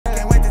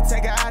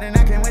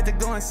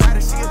go inside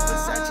her. She a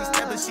Versace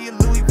stepper, she a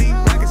Louis V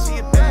rocker, she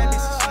a bad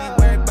bitch. She ain't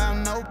worried about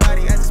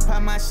nobody. I just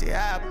pop my shit,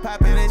 I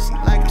pop it and she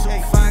like it. Too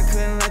fine,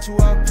 couldn't let you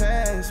walk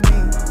past me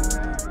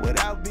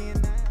without being.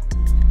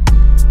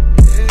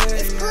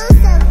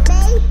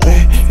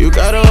 You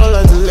got a whole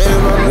lot to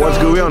live. What's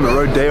good? We're on the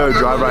Rodeo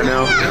Drive right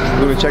now.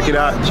 We're gonna check it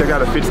out, check out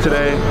the fits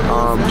today,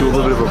 do a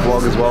little bit of a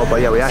vlog as well.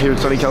 But yeah, we're out here in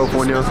sunny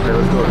California. Okay,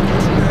 let's go.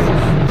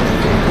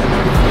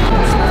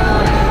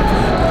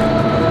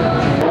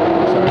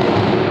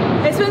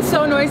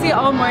 So noisy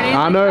all morning.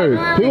 I know.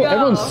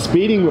 Everyone's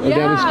speeding down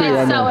the street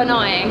right now. So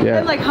annoying. Yeah.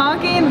 And like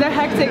honking, they're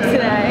hectic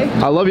today.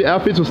 I love your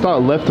outfits. We'll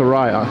start left to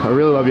right. I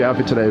really love your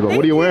outfit today. But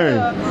what are you wearing?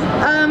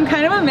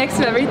 Kind of a mix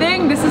of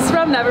everything. This is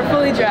from Never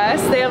Fully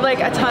Dressed. They have like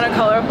a ton of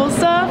colorful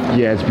stuff.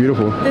 Yeah, it's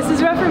beautiful. This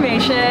is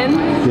Reformation.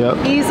 Yep.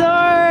 These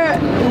are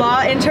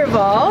Law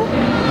Interval.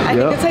 I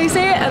think that's how you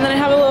say it. And then I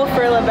have a little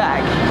furla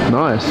bag.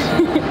 Nice.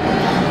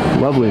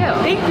 Lovely.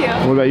 Thank you.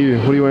 What about you?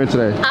 What are you wearing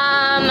today?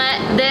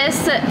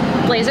 This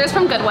blazer is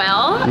from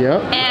Goodwill.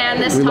 Yep. And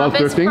this top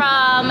is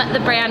from the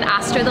brand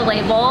Astor the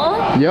Label.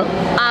 Yep.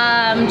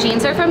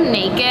 Jeans are from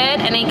Naked,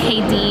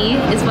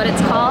 NAKD is what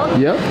it's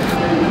called. Yep.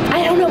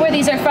 I don't know where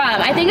these are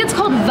from. I think it's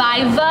called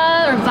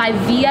Viva or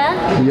Vivia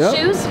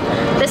shoes.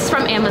 This is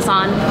from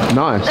Amazon.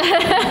 Nice.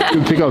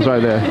 Good pickups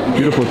right there.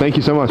 Beautiful. Thank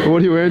you so much.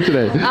 What are you wearing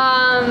today?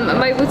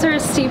 My boots are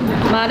Steve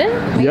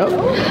Madden.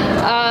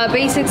 Yep.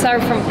 Basics are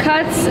from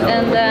Cuts,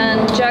 and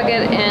then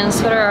jacket and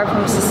sweater are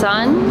from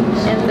Sasan,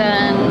 and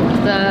then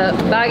the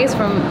bag is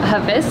from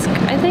Havisk,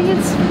 I think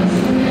it's.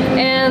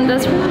 And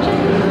that's pretty much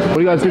it. What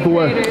do you guys do for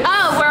work?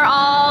 Oh, we're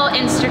all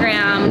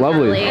Instagram.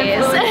 Lovely.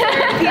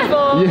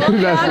 People.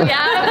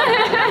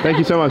 Yeah. Thank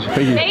you so much.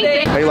 Thank you.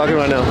 How are you liking it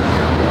right now?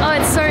 Oh,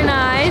 it's so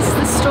nice.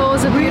 The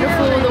stores are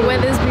beautiful. The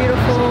weather's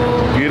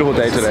beautiful. Beautiful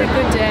day today. It's a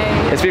good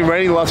day. It's been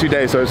raining the last few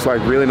days, so it's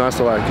like really nice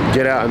to like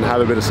get out and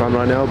have a bit of sun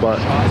right now. But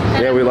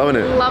yeah, we're loving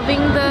it. Loving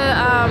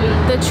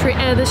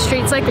the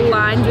streets like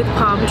lined with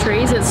palm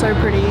trees. It's so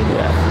pretty.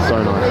 Yeah,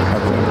 so nice.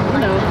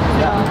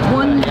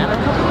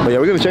 But yeah,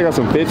 we're gonna check out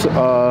some fits.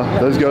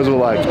 Those girls were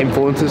like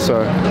influencers,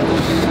 so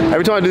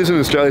every time I do this in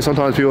Australia,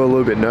 sometimes people are a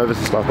little bit nervous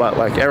and stuff. But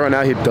like everyone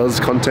out here does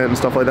content and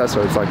stuff like that,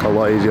 so it's like a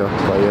lot easier.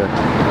 But yeah.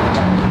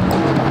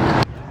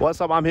 What's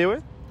up? I'm here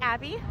with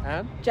Abby.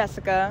 And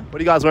Jessica. What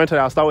are you guys wearing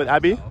today? I'll start with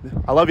Abby.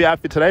 I love your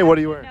outfit today. What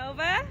are you wearing?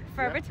 Nova,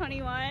 Forever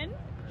 21,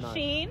 nice.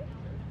 Shein,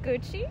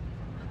 Gucci.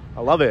 I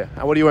love it.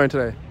 And what are you wearing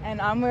today?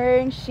 And I'm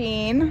wearing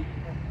Shein,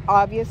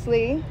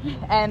 obviously,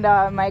 and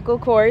Michael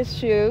Kors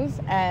shoes,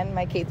 and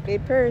my Kate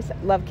Spade purse.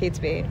 Love Kate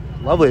Spade.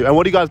 Lovely. And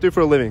what do you guys do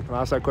for a living? Can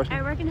I ask that question?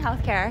 I work in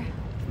healthcare.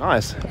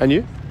 Nice. And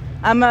you?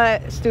 I'm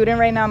a student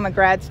right now. I'm a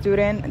grad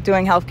student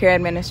doing healthcare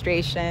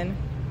administration.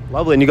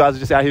 Lovely. And you guys are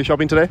just out here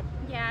shopping today?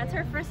 Yeah, it's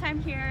her first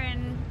time here in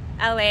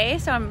LA,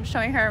 so I'm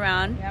showing her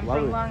around. Yeah, I'm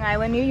Lovely. from Long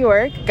Island, New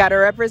York. Got to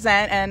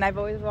represent, and I've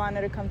always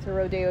wanted to come to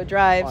Rodeo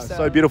Drive. Oh,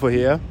 so beautiful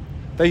here.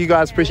 Thank you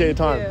guys. Appreciate your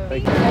time.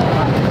 Thank you.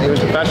 Hey,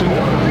 Mr. Fashion?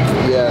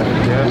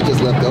 Yeah. We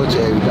just left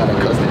Dolce. We got a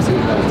custom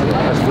suit.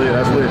 That's lit.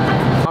 That's lit.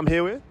 I'm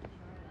here with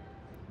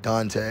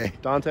Dante.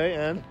 Dante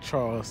and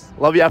Charles.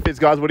 Love your outfits,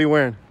 guys. What are you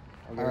wearing?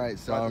 All right,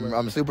 so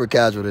I'm super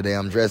casual today.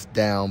 I'm dressed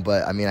down,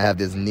 but I mean, I have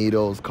this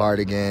needles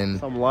cardigan.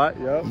 Some light,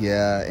 yeah.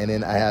 Yeah, and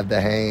then I have the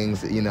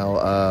hangs, you know,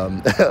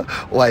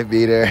 white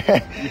beater.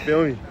 You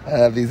feel me? I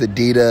have these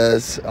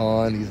Adidas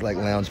on, these like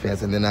lounge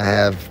pants, and then I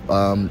have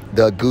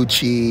the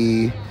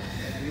Gucci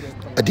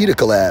Adidas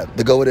collab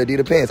to go with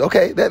Adidas pants.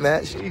 Okay, that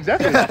match.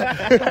 Exactly.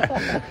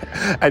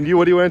 And you,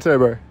 what are you wearing today,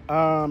 bro?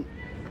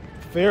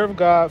 Fear of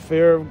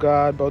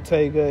God,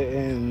 Bottega,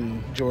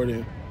 and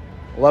Jordan.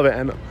 Love it.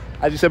 And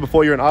as you said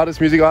before, you're an artist,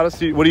 music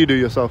artist. What do you do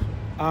yourself?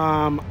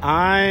 I'm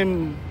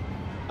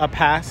a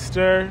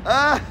pastor.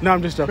 No,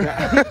 I'm just joking.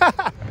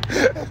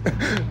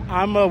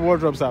 I'm a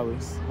wardrobe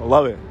stylist. I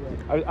love it.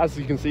 As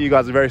you can see, you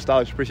guys are very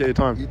stylish. Appreciate your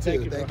time. You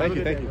too. Thank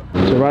you.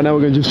 So right now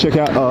we're going to just check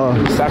out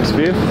Saks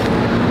Fifth.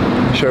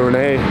 Show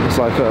Renee. It's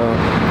like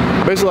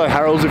basically like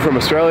Harrods from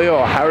Australia,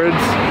 or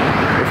Harrods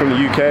from the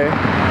UK.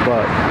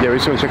 But yeah, we're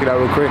just going to check it out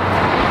real quick.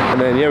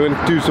 And then yeah, we're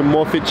going to do some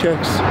more fit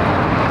checks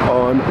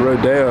on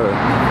Rodeo.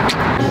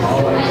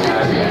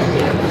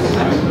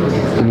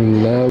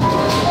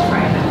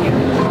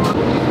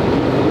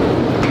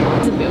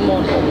 It's a bit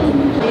more normal.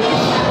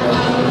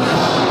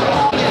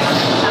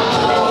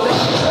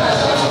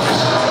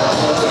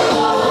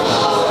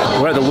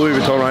 We're at the Louis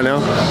Vuitton right now,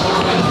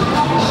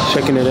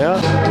 checking it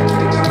out.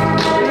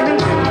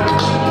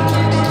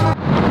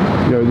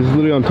 Yo, this is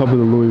literally on top of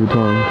the Louis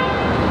Vuitton.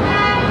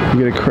 You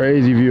get a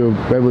crazy view of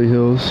Beverly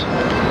Hills,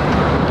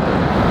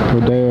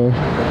 Rodeo.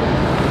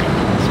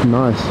 It's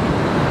nice.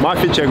 My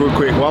fit check real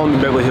quick while I'm in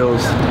Beverly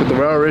Hills. With the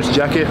Royal Rich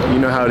jacket, you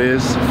know how it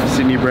is,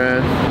 Sydney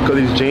brand. Got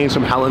these jeans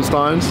from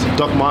Hallensteins.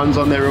 Doc Martens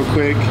on there real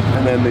quick.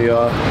 And then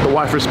the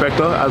wife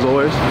respecter, as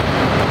always.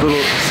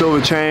 Little silver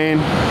chain,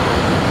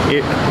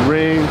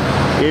 ring,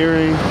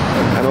 earring.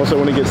 And also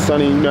when it gets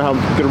sunny, you know how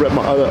I'm gonna rep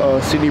my other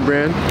Sydney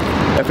brand,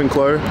 F &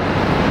 Clo.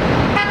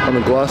 on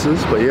the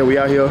glasses. But yeah, we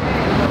out here.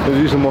 Let's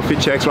do some more fit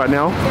checks right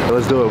now.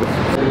 Let's do it.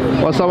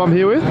 What's up? I'm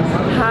here with?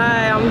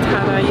 Hi, I'm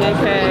Tana. You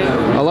okay?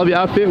 I love your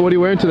outfit. What are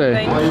you wearing today?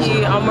 Thank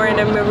you. I'm wearing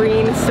a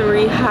marine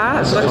Surrey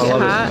hat,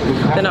 bucket hat,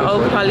 then an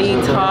old poly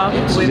top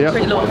with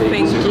pretty little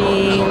pink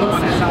jeans,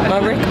 my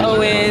Rick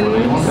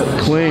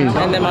Owens, clean,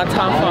 and then my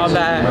top far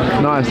back.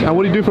 Nice. And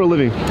what do you do for a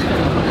living?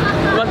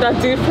 What do I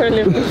do for a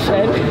living? She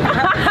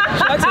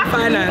works in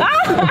finance.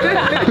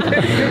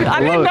 I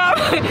didn't know.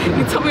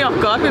 You took me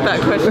off guard with that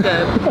question.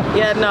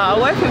 Yeah, no, I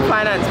work in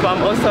finance, but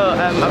I'm also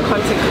a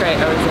content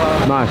creator as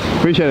well. Nice.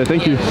 Appreciate it.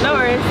 Thank you. No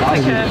worries.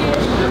 Take care.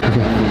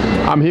 Okay.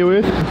 I'm here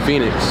with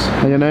Phoenix.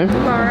 And your name?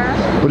 Laura.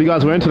 What are you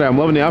guys wearing today? I'm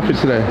loving the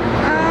outfits today.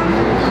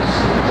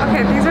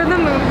 Okay, these are the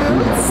moon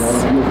boots.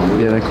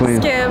 Yeah, they're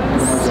clean.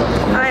 Skims.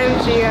 I am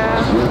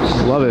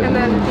Gia. Love it. And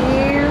then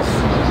these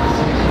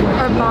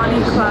are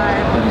Bonnie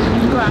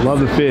Clyde. Love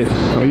the fit.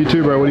 Oh, you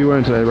too, bro. What are you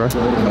wearing today, bro?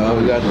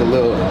 We got the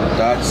little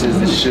boxes,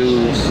 the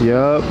shoes.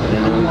 Yep.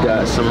 And then we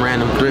got some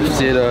random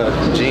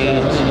thrifted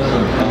jeans,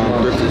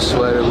 thrifted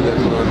sweater. We got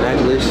a little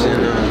necklace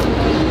and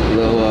a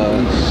little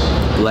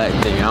black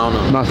thing. I don't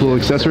know. Nice little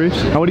accessory.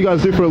 And what do you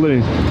guys do for a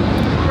living?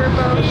 We're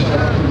both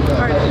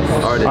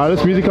artists.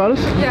 Artists? Music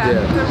artists?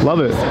 Yeah. Love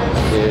it.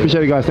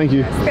 Appreciate it, guys. Thank you.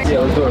 Yeah,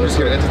 let's do it. We're just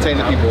here to entertain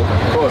the people.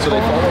 Oh, so they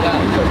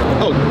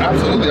follow? Oh,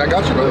 absolutely. I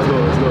got you, bro. Let's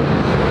go.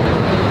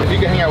 If you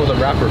could hang out with a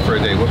rapper for a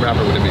day, what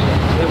rapper would it be?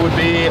 It would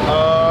be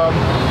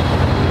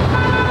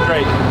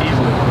Drake,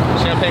 easily.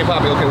 Champagne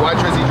Poppy. Okay, why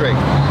Drizzy Drake?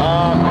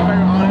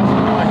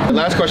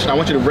 Last question. I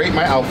want you to rate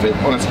my outfit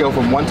on a scale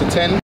from 1 to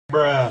 10.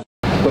 Bruh.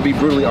 But be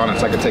brutally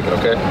honest. I can take it,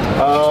 okay?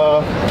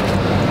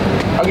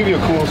 I'll give you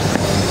a cool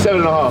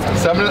 7.5.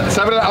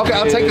 7? Okay,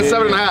 I'll take the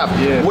 7.5.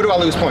 Yeah. Where do I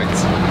lose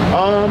points?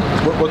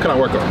 What can I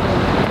work on?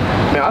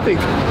 Man, I think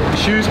the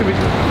shoes could be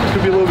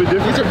a little bit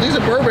different. These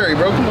are Burberry,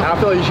 bro. Come on. I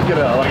feel like you should get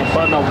a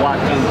button-up white.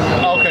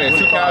 Okay, it's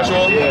too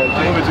casual. Yeah, a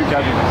little bit too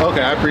casual.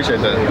 Okay, I appreciate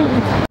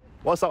that.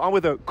 What's up? I'm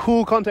with a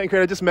cool content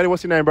creator. Just met him.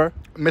 What's your name, bro?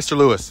 Mr.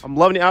 Lewis. I'm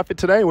loving the outfit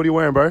today. What are you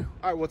wearing, bro? All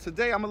right, well,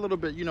 today I'm a little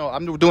bit,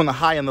 I'm doing the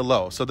high and the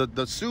low. So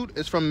the suit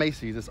is from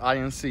Macy's. It's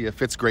INC. It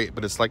fits great,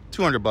 but it's like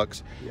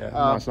 $200. Yeah,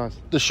 nice.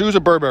 The shoes are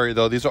Burberry,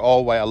 though. These are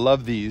all white. I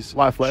love these.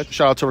 White flex.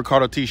 Shout out to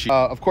Ricardo Tisci.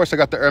 Of course, I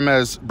got the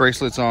Hermes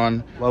bracelets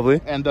on.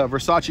 Lovely. And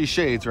Versace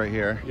shades right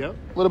here. Yep.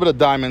 A little bit of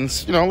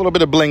diamonds, a little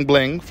bit of bling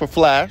bling for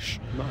flash.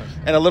 Nice.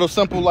 And a little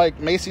simple,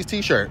 Macy's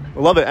t-shirt. I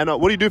love it. And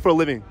what do you do for a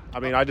living? I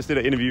mean, I just did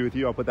an interview with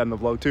you. I'll put that in the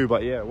vlog too.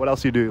 But yeah, what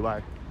else do you do?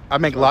 I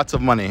make lots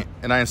of money,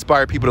 and I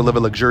inspire people to live a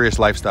luxurious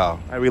lifestyle.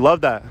 Hey, we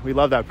love that. We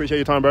love that. Appreciate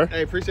your time, bro.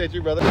 Hey, appreciate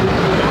you, brother.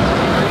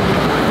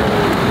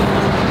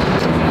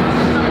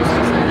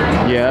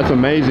 Yeah, that's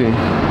amazing.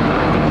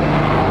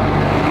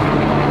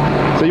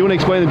 So you want to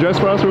explain the dress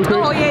for us real quick?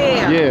 Oh,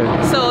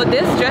 yeah. So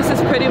this dress is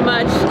pretty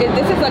much,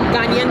 this is a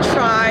Ghanaian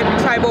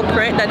tribal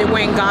print that they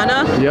wear in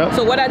Ghana. Yep.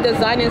 So what I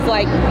designed is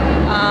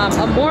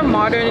a more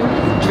modern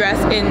dress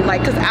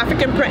because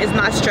African print is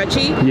not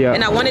stretchy. Yeah.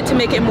 And I wanted to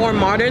make it more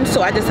modern,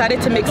 so I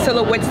decided to make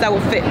silhouettes that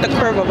would fit the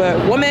curve of a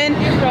woman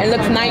and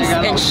looks nice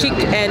and chic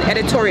and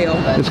editorial.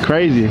 It's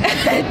crazy.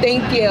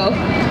 Thank you.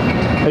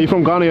 Are you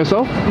from Ghana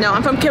yourself? No,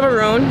 I'm from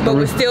Cameroon, but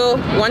we're still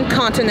one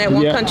continent,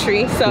 one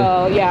country.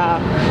 So yeah.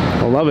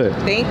 I love it.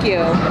 Thank you.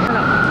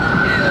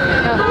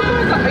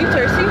 Are you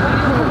thirsty?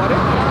 Water?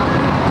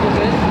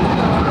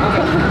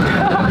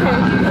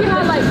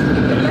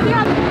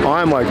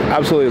 I'm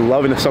absolutely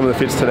loving some of the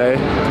fits today.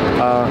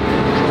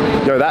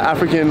 That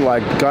African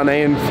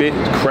Ghanaian fit,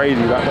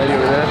 crazy. That lady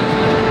over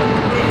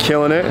there,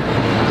 killing it.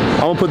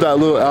 I'm gonna put that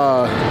little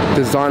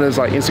designer's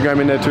Instagram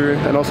in there too,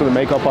 and also the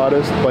makeup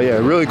artist. But yeah,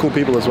 really cool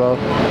people as well.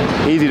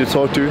 Easy to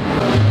talk to.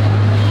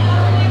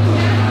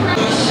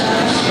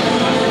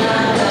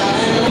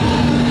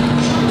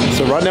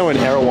 So right now we're in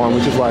Erewhon,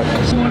 which is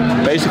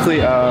basically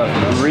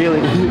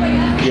really,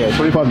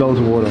 $25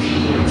 of water.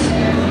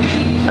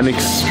 An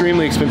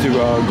extremely expensive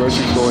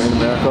grocery store in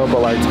America,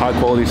 but it's high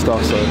quality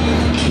stuff. So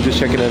I'm just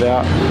checking it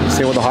out,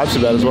 seeing what the hype's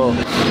about as well.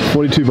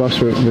 $42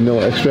 for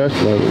vanilla extract.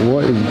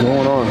 What is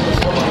going on?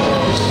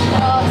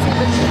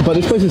 But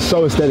this place is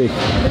so aesthetic.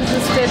 It's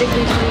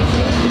aesthetically pleasing.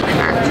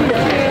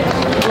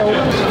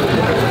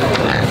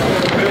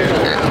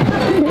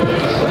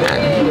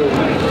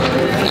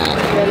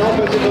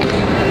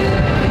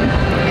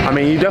 I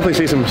mean, you definitely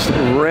see some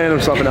random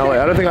stuff in LA.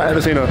 I don't think I've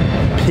ever seen a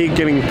pig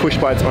getting pushed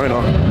by its owner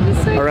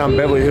around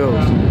Beverly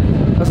Hills.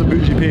 That's a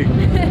bougie pig.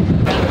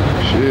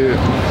 Shit.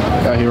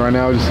 Out here right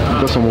now, just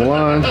got some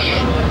lunch.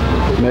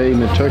 Made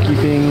in a turkey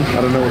thing.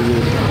 I don't know what it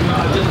is.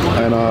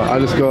 And I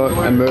just got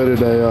and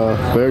murdered a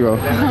burger.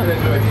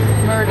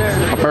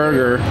 A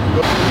burger.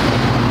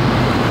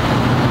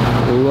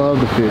 Love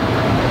the fit.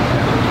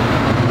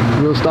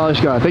 Real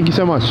stylish guy. Thank you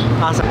so much.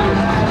 Awesome.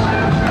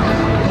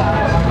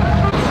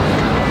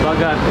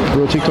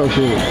 Real TikTok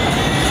shit.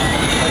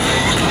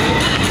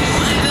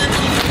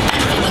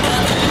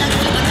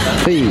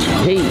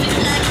 Hey.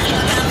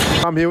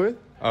 I'm here with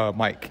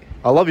Mike.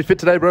 I love your fit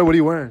today, bro. What are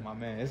you wearing? My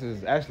man, this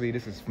is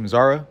from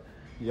Zara.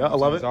 Yeah, I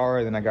love it.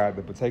 Zara, then I got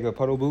the Bottega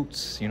Puddle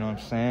boots, you know what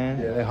I'm saying?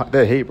 Yeah,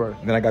 they're heat, bro.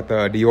 Then I got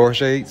the Dior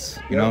shades,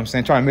 you know what I'm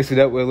saying? Trying to mix it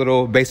up with a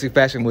little basic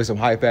fashion with some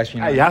high fashion.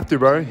 You know? Hey, you have to,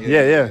 bro.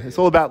 Yeah. It's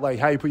all about like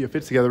how you put your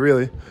fits together,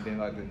 really. And then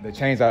like the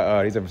chains, these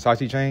are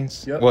Versace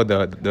chains. Yep. Well,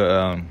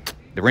 the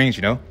rings,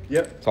 you know?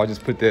 Yep. So I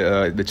just put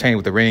the chain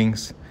with the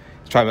rings.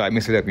 Try to like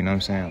mix it up, you know what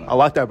I'm saying? I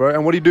like that, bro.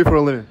 And what do you do for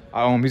a living?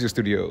 I own music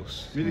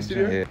studios. Music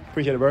studio? Yeah.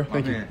 Appreciate it, bro.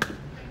 Thank you. Man.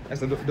 That's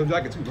the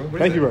jacket too, bro.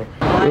 Thank you, bro.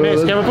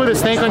 Miss, can we put a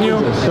steak on you?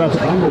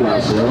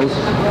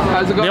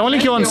 They only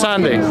kill on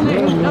Sunday.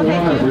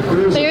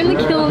 They only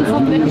kill on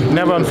Sunday.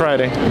 Never on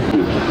Friday.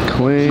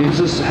 Clean.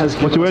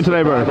 What you wearing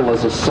today, bro?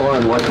 As a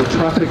sign, like the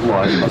traffic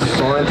light, a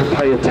sign to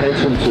pay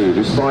attention to.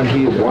 This sign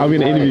here. I'm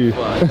gonna interview.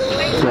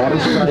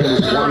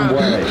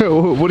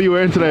 What are you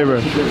wearing today,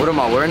 bro? What am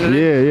I wearing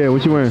today? Yeah.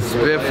 What you wearing?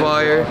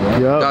 Spitfire.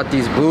 Yep. Got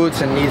these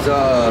boots and these.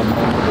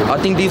 I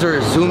think these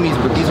are Zoomies,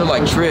 but these are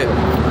like Trip.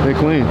 They're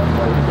clean.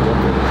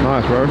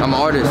 Nice, bro. I'm an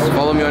artist.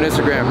 Follow me on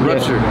Instagram.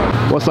 Rupture.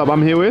 What's up?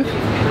 I'm here with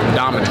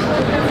Dominic.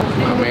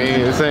 I mean,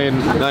 this ain't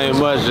nothing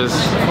much. Just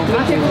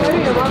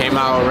came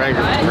out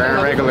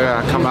regular.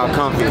 I come out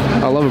comfy.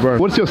 I love it, bro.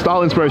 What's your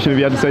style inspiration if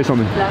you had to say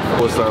something?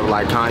 What's up?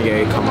 Like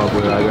Kanye come up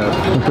with it, I guess.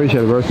 I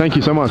appreciate it, bro. Thank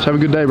you so much. Have a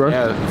good day, bro.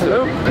 Yeah.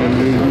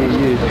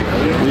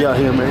 We out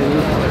here,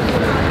 man.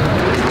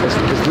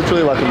 It's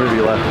literally like a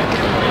movie, like.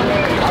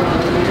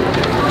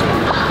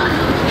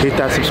 Hit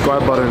that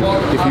subscribe button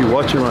if you're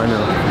watching right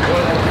now.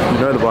 You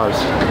know the vibes.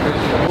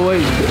 Oh,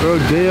 wait,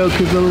 Rodeo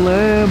cause the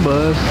land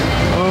bus.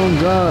 Oh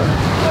God.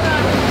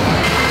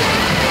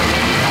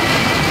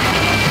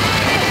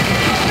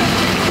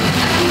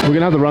 We're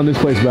gonna have to run this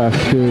place back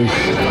because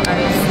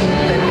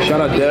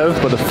shout out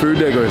Dev, but the food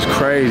there goes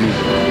crazy.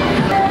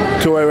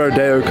 2-way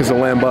Rodeo because the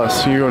land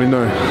bus. You already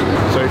know.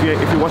 So if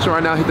you're watching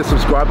right now, hit the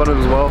subscribe button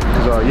as well.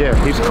 Because yeah,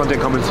 heaps of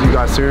content coming to you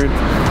guys soon.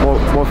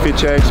 More fit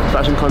checks,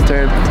 fashion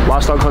content,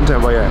 lifestyle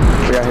content. But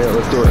yeah, we out here.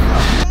 Let's do it.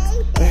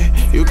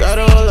 You got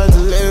a whole lot to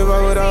live,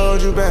 why would I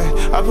hold you back?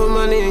 I put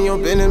money in your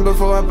business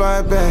before I buy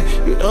it back.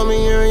 You know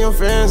me, you and your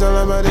friends, all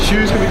about the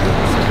shoes could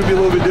be a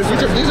little bit different.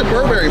 These are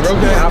Burberry, bro.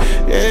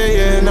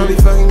 Yeah, and I'll be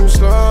fucking you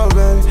slow,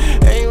 baby.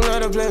 Ain't you let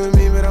to play with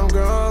me, but I'm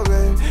grown,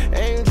 baby.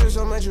 Ain't you trust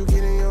so much, you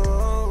kidding?